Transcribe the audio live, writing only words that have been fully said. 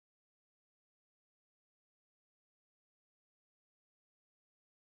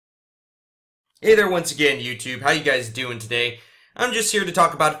Hey there once again, YouTube. How you guys doing today? I'm just here to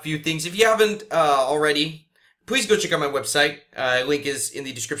talk about a few things. If you haven't already, please go check out my website. Link is in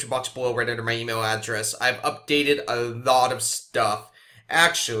the description box below right under my email address. I've updated a lot of stuff.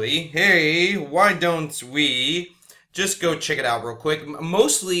 Actually, hey, why don't we just go check it out real quick?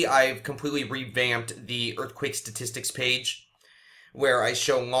 Mostly, I've completely revamped the earthquake statistics page, where I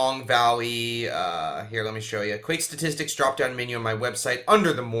show Long Valley, here, let me show you. Quake Statistics drop-down menu on my website,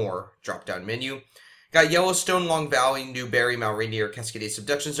 under the More drop-down menu. Got Yellowstone, Long Valley, Newberry, Mount Rainier, Cascade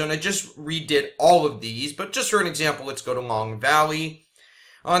Subduction Zone. I just redid all of these, but just for an example, let's go to Long Valley.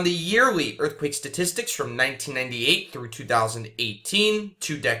 On the yearly earthquake statistics from 1998 through 2018,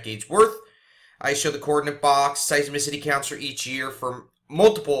 2 decades worth, I show the coordinate box, seismicity counts for each year for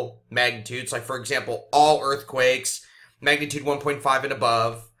multiple magnitudes, like for example, all earthquakes, magnitude 1.5 and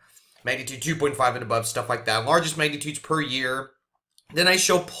above, magnitude 2.5 and above, stuff like that. Largest magnitudes per year. Then I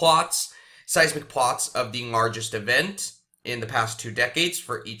show plots, seismic plots of the largest event in the past 2 decades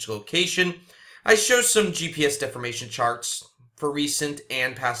for each location. I show some GPS deformation charts for recent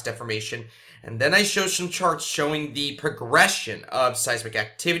and past deformation. And then I show some charts showing the progression of seismic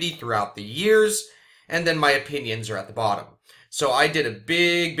activity throughout the years. And then my opinions are at the bottom. So I did a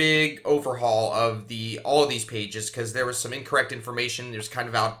big overhaul of all of these pages because there was some incorrect information. It was kind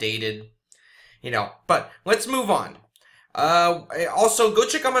of outdated, but let's move on. Also, go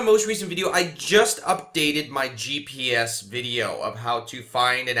check out my most recent video. I just updated my GPS video of how to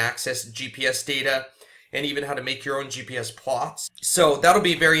find and access GPS data and even how to make your own GPS plots. So that'll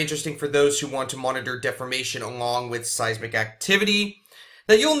be very interesting for those who want to monitor deformation along with seismic activity.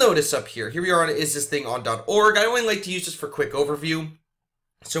 Now you'll notice up here we are on isthisthing.org. I only like to use this for quick overview.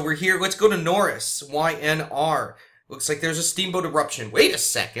 So we're here, let's go to Norris, YNR. Looks like there's a steamboat eruption. Wait a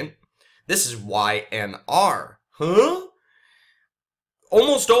second, this is YNR, huh?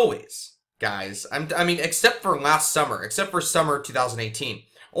 Almost always, guys, I mean, except for last summer, except for summer 2018,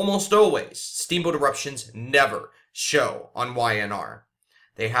 almost always, steamboat eruptions never show on YNR.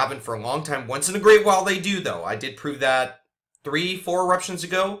 They haven't for a long time. Once in a great while they do, though. I did prove that 3-4 eruptions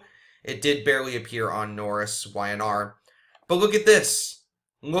ago. It did barely appear on Norris YNR. But look at this.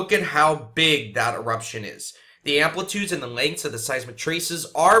 Look at how big that eruption is. The amplitudes and the lengths of the seismic traces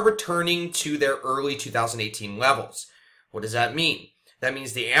are returning to their early 2018 levels. What does that mean? That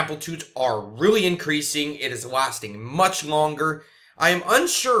means the amplitudes are really increasing. It is lasting much longer. I am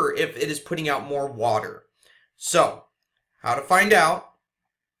unsure if it is putting out more water. So, how to find out?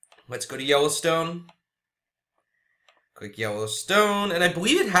 Let's go to Yellowstone. Click Yellowstone, and I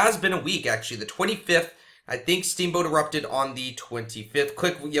believe it has been a week, actually, the 25th. I think Steamboat erupted on the 25th.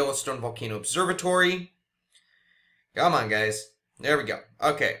 Click Yellowstone Volcano Observatory. Come on, guys. There we go.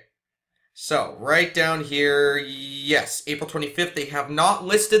 Okay. So, right down here, yes, April 25th. They have not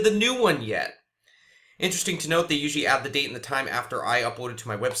listed the new one yet. Interesting to note, they usually add the date and the time after I upload it to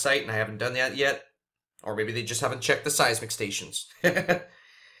my website, and I haven't done that yet. Or maybe they just haven't checked the seismic stations. But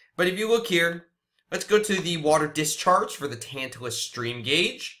if you look here, let's go to the water discharge for the Tantalus stream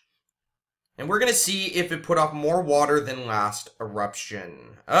gauge. And we're going to see if it put off more water than last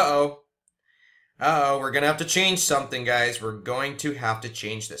eruption. Uh-oh. Uh-oh, we're going to have to change something, guys. We're going to have to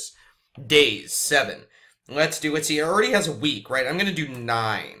change this. Days, 7. Let's see, it already has a week, right? I'm going to do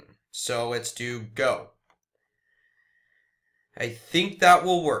 9. So let's do go. I think that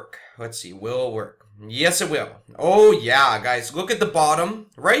will work. Let's see, will it work? Yes, it will. Oh, yeah, guys. Look at the bottom.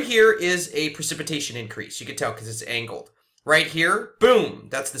 Right here is a precipitation increase. You can tell because it's angled. Right here, boom.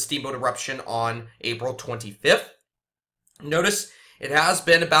 That's the steamboat eruption on April 25th. Notice it has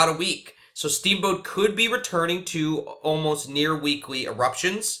been about a week. So steamboat could be returning to almost near weekly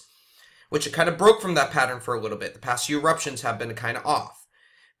eruptions, which it kind of broke from that pattern for a little bit. The past few eruptions have been kind of off.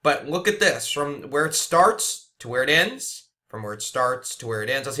 But look at this. From where it starts to where it ends. From where it starts to where it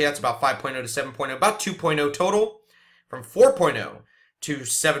ends. I'll say that's about 5.0 to 7.0, about 2.0 total. From 4.0 to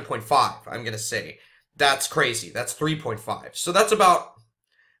 7.5, I'm going to say. That's crazy. That's 3.5. So that's about,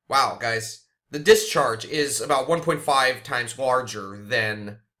 wow, guys. The discharge is about 1.5 times larger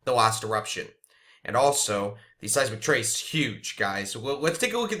than the last eruption. And also, the seismic trace is huge, guys. So let's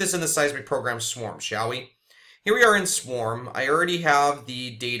take a look at this in the seismic program Swarm, shall we? Here we are in Swarm. I already have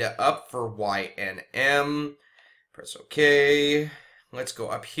the data up for YNM. Press OK. Let's go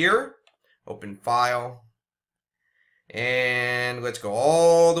up here. Open file. And let's go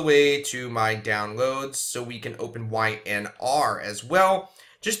all the way to my downloads so we can open YNR as well.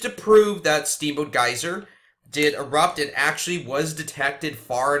 Just to prove that Steamboat Geyser did erupt and actually was detected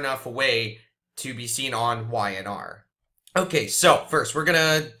far enough away to be seen on YNR. Okay, so first we're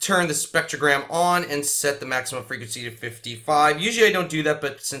gonna turn the spectrogram on and set the maximum frequency to 55. Usually I don't do that,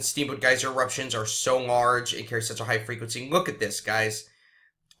 but since Steamboat Geyser eruptions are so large and carry such a high frequency, look at this, guys.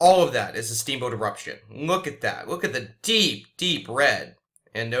 All of that is a steamboat eruption. Look at that. Look at the deep, deep red.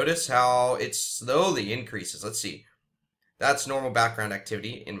 And notice how it slowly increases. Let's see. That's normal background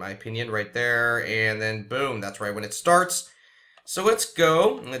activity, in my opinion, right there. And then boom, that's right when it starts. So let's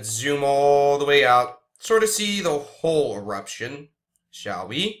go. Let's zoom all the way out. Sort of see the whole eruption, shall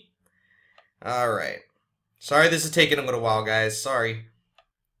we? Alright. Sorry this is taking a little while, guys. Sorry.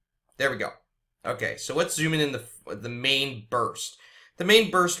 There we go. Okay, so let's zoom in the main burst. The main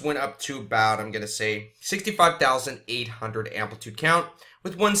burst went up to about, I'm going to say, 65,800 amplitude count,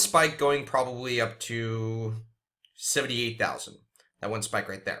 with one spike going probably up to 78,000. That one spike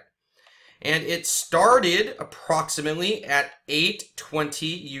right there. And it started approximately at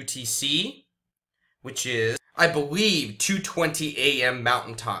 8:20 UTC, which is, I believe, 2:20 a.m.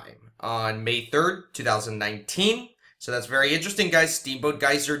 Mountain Time on May 3rd, 2019. So that's very interesting, guys. Steamboat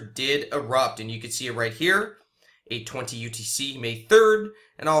Geyser did erupt, and you can see it right here. 8:20 UTC, May 3rd,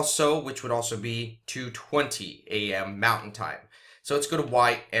 and also, which would also be 2:20 a.m. Mountain Time. So let's go to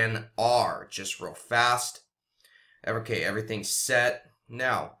YNR just real fast. Okay, everything's set.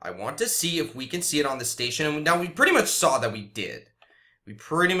 Now, I want to see if we can see it on the station. And now we pretty much saw that we did.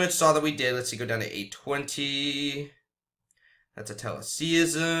 Let's see, go down to 8:20. That's a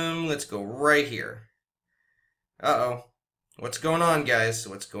teleseism. Let's go right here. Uh-oh. What's going on, guys?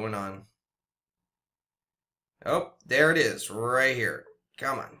 What's going on? Oh, there it is, right here.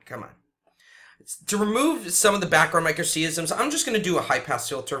 Come on, come on. To remove some of the background microseisms, I'm just going to do a high-pass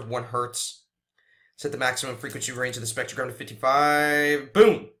filter of 1 Hz. Set the maximum frequency range of the spectrogram to 55.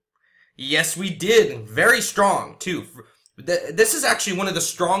 Boom! Yes, we did. Very strong, too. This is actually one of the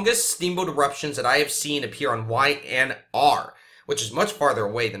strongest steamboat eruptions that I have seen appear on YNR, which is much farther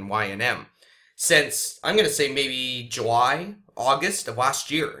away than YNM. Since, I'm going to say maybe July, August of last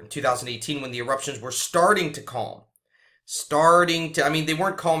year, in 2018, when the eruptions were starting to calm. I mean, they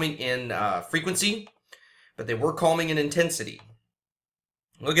weren't calming in frequency, but they were calming in intensity.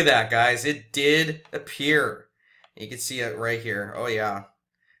 Look at that, guys. It did appear. You can see it right here. Oh, yeah.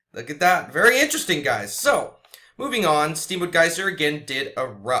 Look at that. Very interesting, guys. So, moving on, Steamboat Geyser again did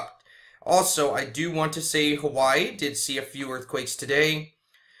erupt. Also, I do want to say Hawaii did see a few earthquakes today.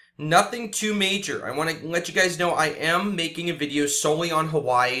 Nothing too major. I want to let you guys know I am making a video solely on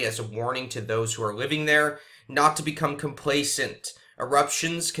Hawaii as a warning to those who are living there not to become complacent.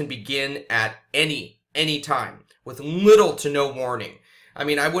 Eruptions can begin at any time with little to no warning. I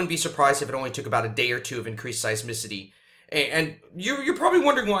mean, I wouldn't be surprised if it only took about a day or two of increased seismicity. And you're probably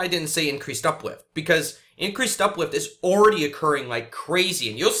wondering why I didn't say increased uplift, because increased uplift is already occurring like crazy.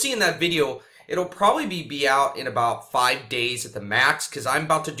 And you'll see in that video, it'll probably be out in about 5 days at the max, because I'm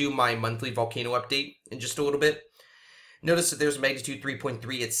about to do my monthly volcano update in just a little bit. Notice that there's magnitude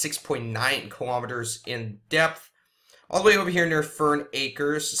 3.3 at 6.9 kilometers in depth. All the way over here near Fern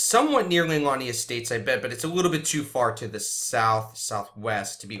Acres, somewhat near Leilani Estates, I bet, but it's a little bit too far to the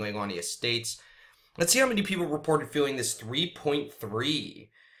southwest to be Leilani Estates. Let's see how many people reported feeling this 3.3.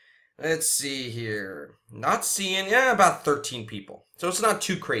 Let's see here. Not seeing, yeah, about 13 people. So it's not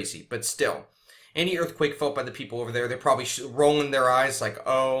too crazy, but still. Any earthquake felt by the people over there, they're probably rolling their eyes like,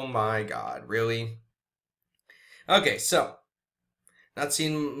 oh my god, really? Okay, so, not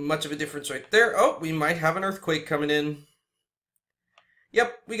seeing much of a difference right there. Oh, we might have an earthquake coming in.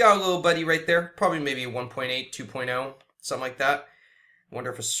 Yep, we got a little buddy right there. Probably maybe 1.8, 2.0, something like that.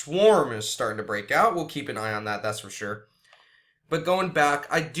 Wonder if a swarm is starting to break out. We'll keep an eye on that, that's for sure. But going back,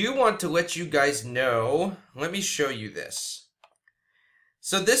 I do want to let you guys know, let me show you this.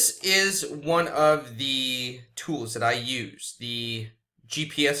 So this is one of the tools that I use, the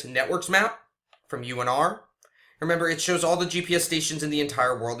GPS networks map from UNR. Remember, it shows all the GPS stations in the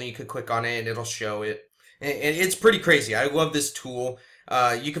entire world, and you can click on it, and it'll show it. And it's pretty crazy. I love this tool.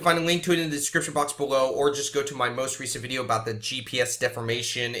 You can find a link to it in the description box below, or just go to my most recent video about the GPS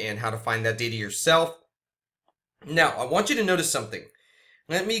deformation and how to find that data yourself. Now, I want you to notice something.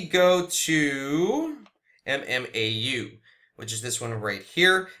 Let me go to MMAU, which is this one right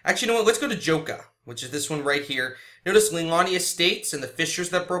here. Actually, you know what? Let's go to Joka, which is this one right here. Notice Leilani Estates and the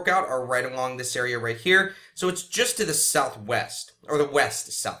fissures that broke out are right along this area right here. So it's just to the southwest, or the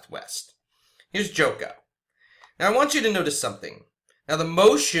west-southwest. Here's Joka. Now I want you to notice something. Now the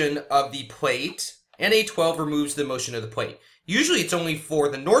motion of the plate, NA12 removes the motion of the plate. Usually it's only for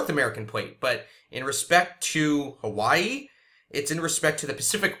the North American plate, but in respect to Hawaii, it's in respect to the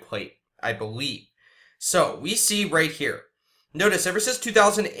Pacific plate, I believe. So we see right here. Notice ever since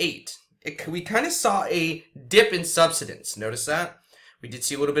 2008, we kind of saw a dip in subsidence. Notice that? We did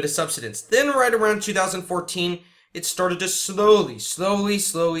see a little bit of subsidence. Then right around 2014, it started to slowly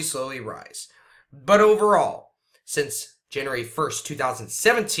rise. But overall, since January 1st,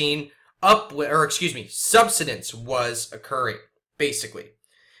 2017, subsidence was occurring, basically.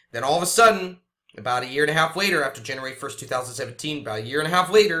 Then all of a sudden, about a year and a half later, after January 1st, 2017, about a year and a half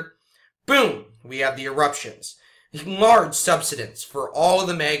later, boom, we have the eruptions. Large subsidence for all of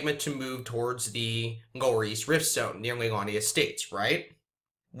the magma to move towards the Lower East Rift Zone near Leilani Estates, right?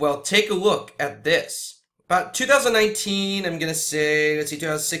 Well, take a look at this. About 2019, I'm going to say, let's see,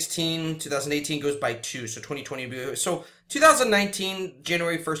 2016, 2018 goes by 2, so 2020. So 2019,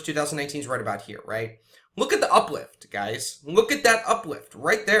 January 1st, 2019 is right about here, right? Look at the uplift, guys. Look at that uplift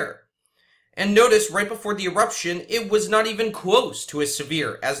right there. And notice right before the eruption, it was not even close to as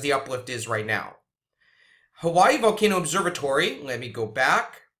severe as the uplift is right now. Hawaii Volcano Observatory, let me go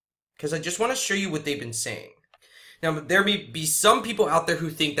back, because I just want to show you what they've been saying. Now, there may be some people out there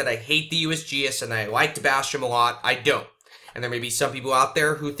who think that I hate the USGS and I like to bash them a lot. I don't. And there may be some people out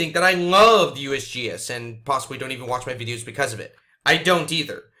there who think that I love the USGS and possibly don't even watch my videos because of it. I don't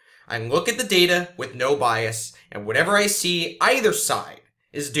either. I look at the data with no bias, and whatever I see either side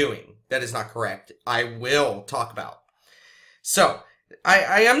is doing that is not correct, I will talk about. So,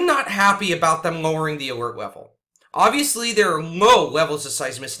 I am not happy about them lowering the alert level. Obviously, there are low levels of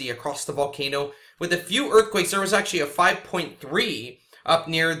seismicity across the volcano. With a few earthquakes, there was actually a 5.3 up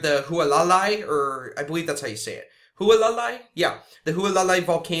near the Hualalai, or I believe that's how you say it. Hualalai? Yeah, the Hualalai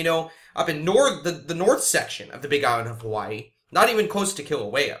volcano up in the north section of the Big Island of Hawaii. Not even close to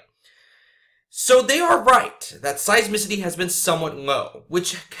Kilauea. So they are right that seismicity has been somewhat low,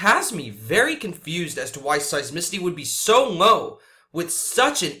 which has me very confused as to why seismicity would be so low with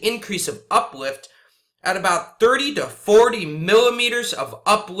such an increase of uplift at about 30 to 40 millimeters of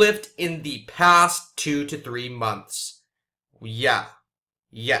uplift in the past 2 to 3 months. Yeah.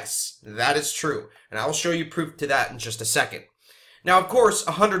 Yes, that is true. And I will show you proof to that in just a second. Now, of course,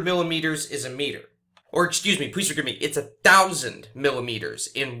 100 millimeters is a meter. Or, excuse me, please forgive me, it's 1,000 millimeters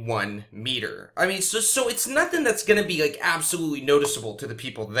in 1 meter. I mean, so it's nothing that's going to be, like, absolutely noticeable to the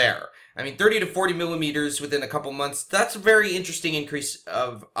people there. I mean, 30 to 40 millimeters within a couple months, that's a very interesting increase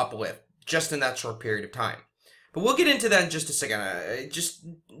of uplift just in that short period of time. But we'll get into that in just a second. Just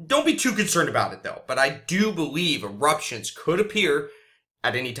don't be too concerned about it, though. But I do believe eruptions could appear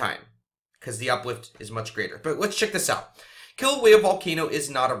at any time because the uplift is much greater. But let's check this out. Kilauea volcano is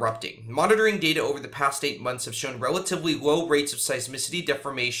not erupting. Monitoring data over the past 8 months have shown relatively low rates of seismicity,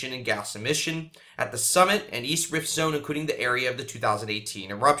 deformation, and gas emission at the summit and East Rift Zone, including the area of the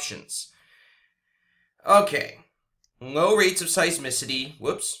 2018 eruptions. Okay. Low rates of seismicity.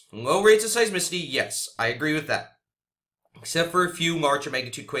 Low rates of seismicity, yes, I agree with that. Except for a few larger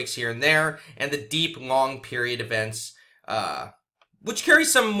magnitude quakes here and there, and the deep, long period events, which carry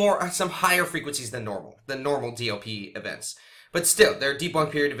some higher frequencies than normal DLP events. But still, they're deep long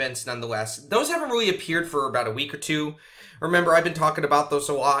period events nonetheless. Those haven't really appeared for about a week or two. Remember, I've been talking about those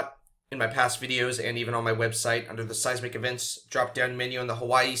a lot in my past videos and even on my website under the seismic events drop-down menu in the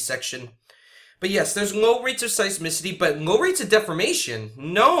Hawaii section. But yes, there's low rates of seismicity, but low rates of deformation?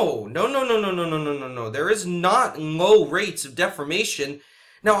 No. There is not low rates of deformation.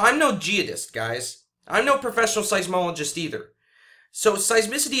 Now, I'm no geodist, guys. I'm no professional seismologist either. So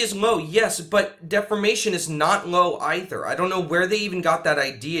seismicity is low, yes, but deformation is not low either. I don't know where they even got that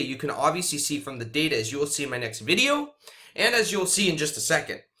idea. You can obviously see from the data, as you will see in my next video, and as you'll see in just a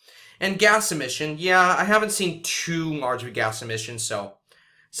second. And gas emission, yeah, I haven't seen too large of a gas emission, so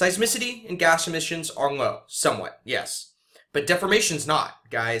seismicity and gas emissions are low, somewhat, yes. But deformation's not,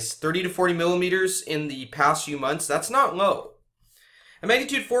 guys. 30 to 40 millimeters in the past few months, that's not low. A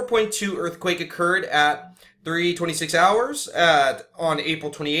magnitude 4.2 earthquake occurred at 3:26 hours on April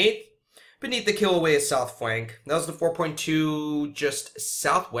 28th beneath the Kilauea south flank. That was the 4.2 just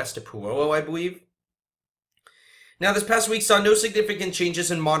southwest of Pu'uolo, I believe. Now, this past week saw no significant changes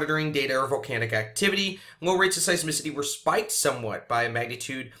in monitoring data or volcanic activity. Low rates of seismicity were spiked somewhat by a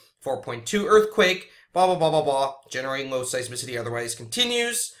magnitude 4.2 earthquake. Blah, blah, blah, blah, blah. Generating low seismicity otherwise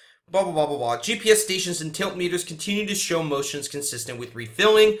continues. Blah, blah, blah, blah, blah. GPS stations and tilt meters continue to show motions consistent with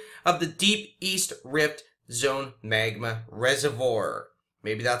refilling of the deep East Rift Zone magma reservoir.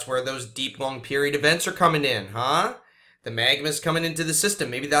 Maybe that's where those deep long period events are coming in, huh? The magma's coming into the system.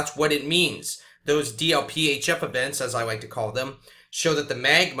 Maybe that's what it means. Those DLPHF events, as I like to call them, show that the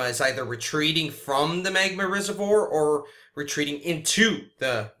magma is either retreating from the magma reservoir or retreating into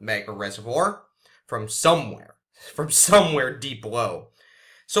the magma reservoir from somewhere deep below.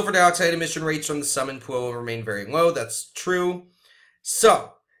 Sulfur dioxide emission rates from the summit and Pu'uolo remain very low. That's true.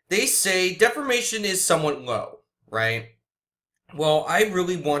 So, they say deformation is somewhat low, right? Well, I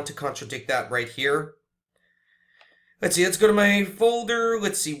really want to contradict that right here. Let's see, let's go to my folder.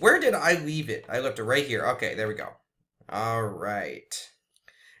 Let's see, where did I leave it? I left it right here. Okay, there we go. All right.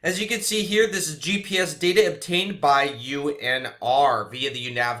 As you can see here, this is GPS data obtained by UNR via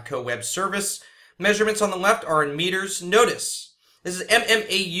the UNAVCO web service. Measurements on the left are in meters. Notice, this is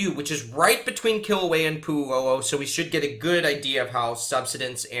MMAU, which is right between Kilauea and Pu'uolo, so we should get a good idea of how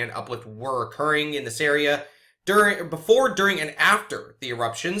subsidence and uplift were occurring in this area before, during, and after the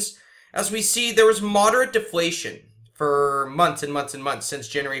eruptions. As we see, there was moderate deflation for months and months and months since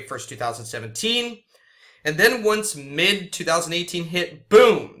January 1st, 2017. And then once mid-2018 hit,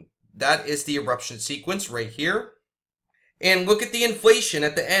 boom! That is the eruption sequence right here. And look at the inflation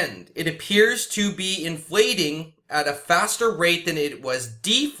at the end. It appears to be inflating at a faster rate than it was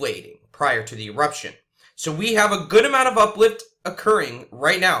deflating prior to the eruption. So we have a good amount of uplift occurring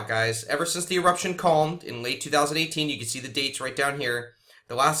right now, guys. Ever since the eruption calmed in late 2018, you can see the dates right down here.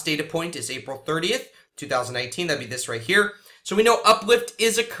 The last data point is April 30th, 2019. That'd be this right here. So we know uplift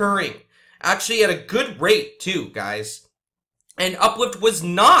is occurring. Actually at a good rate too, guys. And uplift was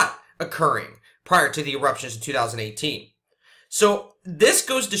not occurring prior to the eruptions in 2018. So this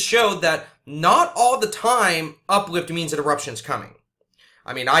goes to show that not all the time uplift means an eruption's coming.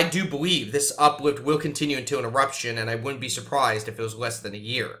 I mean, I do believe this uplift will continue until an eruption, and I wouldn't be surprised if it was less than a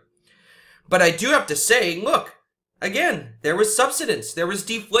year. But I do have to say, look, again, there was subsidence, there was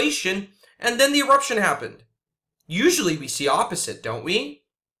deflation, and then the eruption happened. Usually we see opposite, don't we?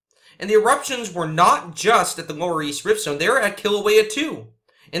 And the eruptions were not just at the Lower East Rift Zone, they were at Kilauea too.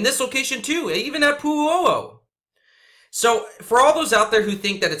 In this location too, even at Pu'uolo. So, for all those out there who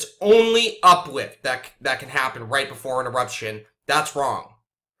think that it's only uplift that can happen right before an eruption, that's wrong.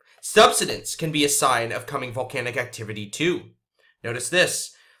 Subsidence can be a sign of coming volcanic activity too. Notice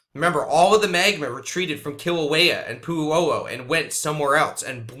this. Remember, all of the magma retreated from Kilauea and Pu'uolo and went somewhere else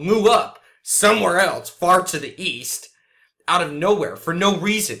and blew up somewhere else far to the east. Out of nowhere, for no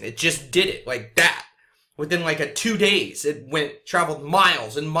reason. It just did it like that. Within like 2 days, it traveled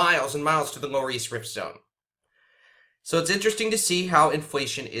miles and miles and miles to the Lower East Rift Zone. So it's interesting to see how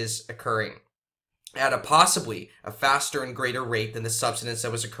inflation is occurring at possibly a faster and greater rate than the subsidence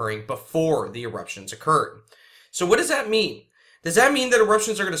that was occurring before the eruptions occurred. So what does that mean? Does that mean that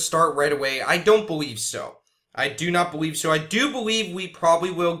eruptions are going to start right away? I don't believe so. I do not believe so. I do believe we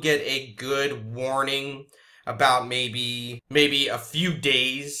probably will get a good warning about maybe a few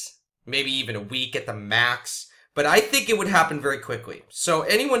days, maybe even a week at the max. But I think it would happen very quickly. So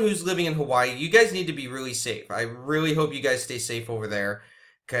anyone who's living in Hawaii, you guys need to be really safe. I really hope you guys stay safe over there,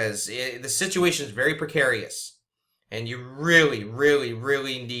 because the situation is very precarious. And you really, really,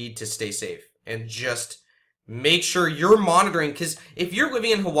 really need to stay safe. And just make sure you're monitoring, because if you're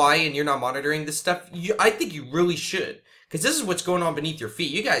living in Hawaii and you're not monitoring this stuff, I think you really should. Because this is what's going on beneath your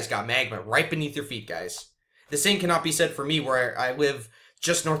feet. You guys got magma right beneath your feet, guys. The same cannot be said for me, where I live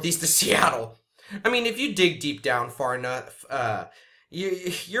just northeast of Seattle. I mean, if you dig deep down far enough,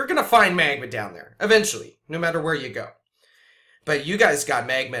 you're going to find magma down there, eventually, no matter where you go. But you guys got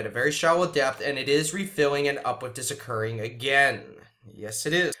magma at a very shallow depth, and it is refilling, and uplift is occurring again. Yes,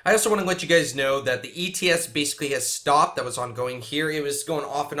 it is. I also want to let you guys know that the ETS basically has stopped. That was ongoing here. It was going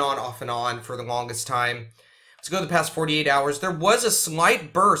off and on for the longest time. Let's go to the past 48 hours. There was a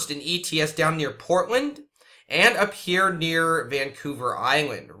slight burst in ETS down near Portland, and up here near Vancouver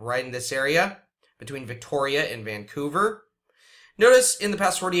Island, right in this area, between Victoria and Vancouver. Notice in the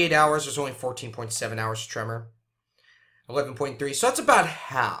past 48 hours, there's only 14.7 hours of tremor. 11.3, so that's about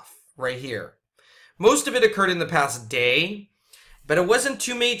half right here. Most of it occurred in the past day, but it wasn't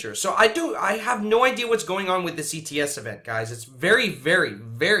too major. So I have no idea what's going on with this ETS event, guys. It's very, very,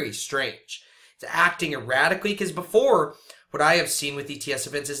 very strange. It's acting erratically, because before, what I have seen with ETS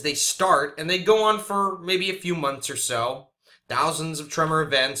events is they start and they go on for maybe a few months or so, thousands of tremor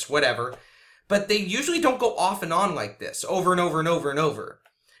events, whatever, but they usually don't go off and on like this, over and over and over and over.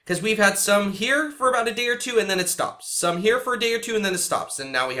 Because we've had some here for about a day or two and then it stops. Some here for a day or two and then it stops.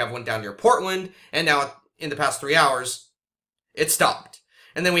 And now we have one down near Portland, and now in the past 3 hours, it stopped.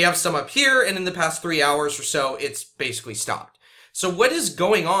 And then we have some up here, and in the past 3 hours or so, it's basically stopped. So what is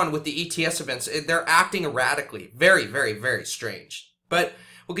going on with the ETS events? They're acting erratically. Very, very, very strange. But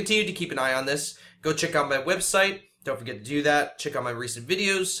we'll continue to keep an eye on this. Go check out my website. Don't forget to do that. Check out my recent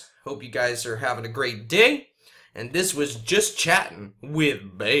videos. Hope you guys are having a great day. And this was Just Chatting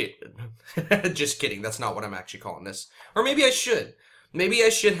with Bait. Just kidding. That's not what I'm actually calling this. Or maybe I should. Maybe I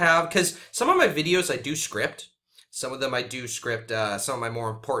should have, because some of my videos I do script. Some of them I do script. Some of my more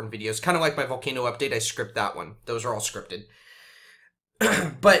important videos. Kind of like my volcano update, I script that one. Those are all scripted.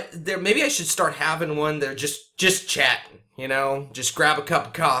 But there, maybe I should start having one that are just chatting, you know? Just grab a cup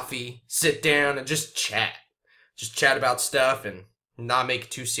of coffee, sit down, and just chat. Just chat about stuff and not make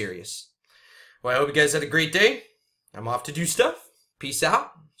it too serious. Well, I hope you guys had a great day. I'm off to do stuff. Peace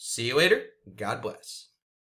out. See you later. God bless.